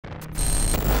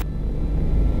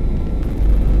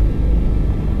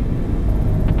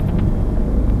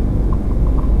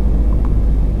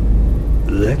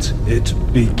Let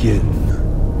it begin.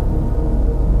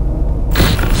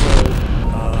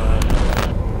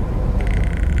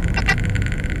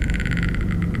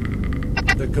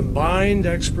 The combined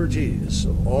expertise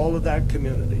of all of that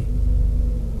community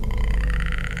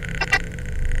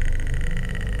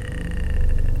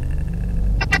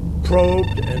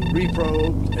probed and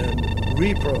reprobed and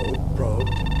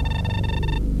probed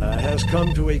has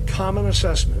come to a common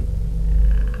assessment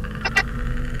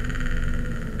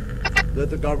that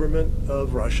the government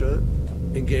of Russia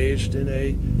engaged in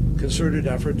a concerted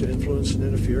effort to influence and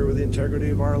interfere with the integrity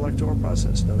of our electoral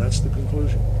process. Now that's the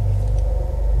conclusion.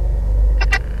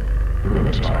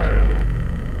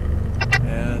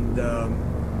 And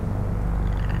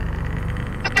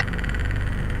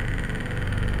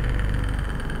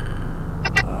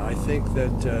I think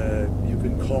that you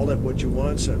can call it what you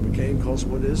want. Senator McCain calls it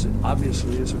what it is. It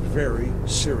obviously is a very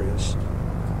serious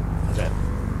event.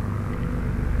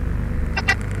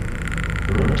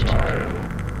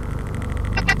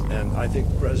 And I think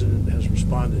the president has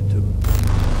responded to it.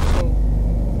 So,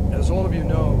 as all of you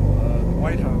know, the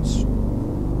White House,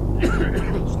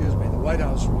 excuse me, the White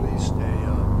House released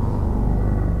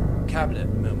a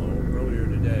cabinet memo earlier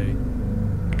today.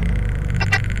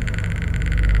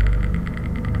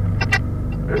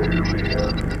 Over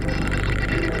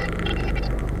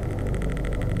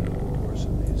the course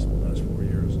of these last 4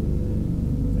 years.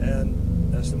 And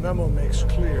as the memo makes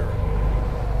clear,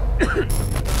 the United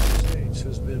States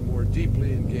has been more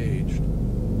deeply engaged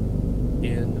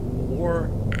in more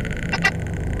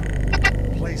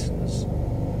places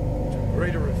to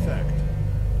greater effect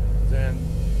than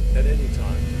at any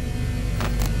time.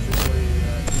 Particularly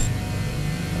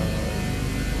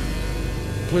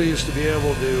pleased to be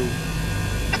able to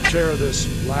share this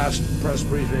last press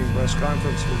briefing, press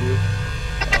conference with you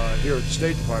here at the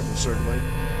State Department, certainly.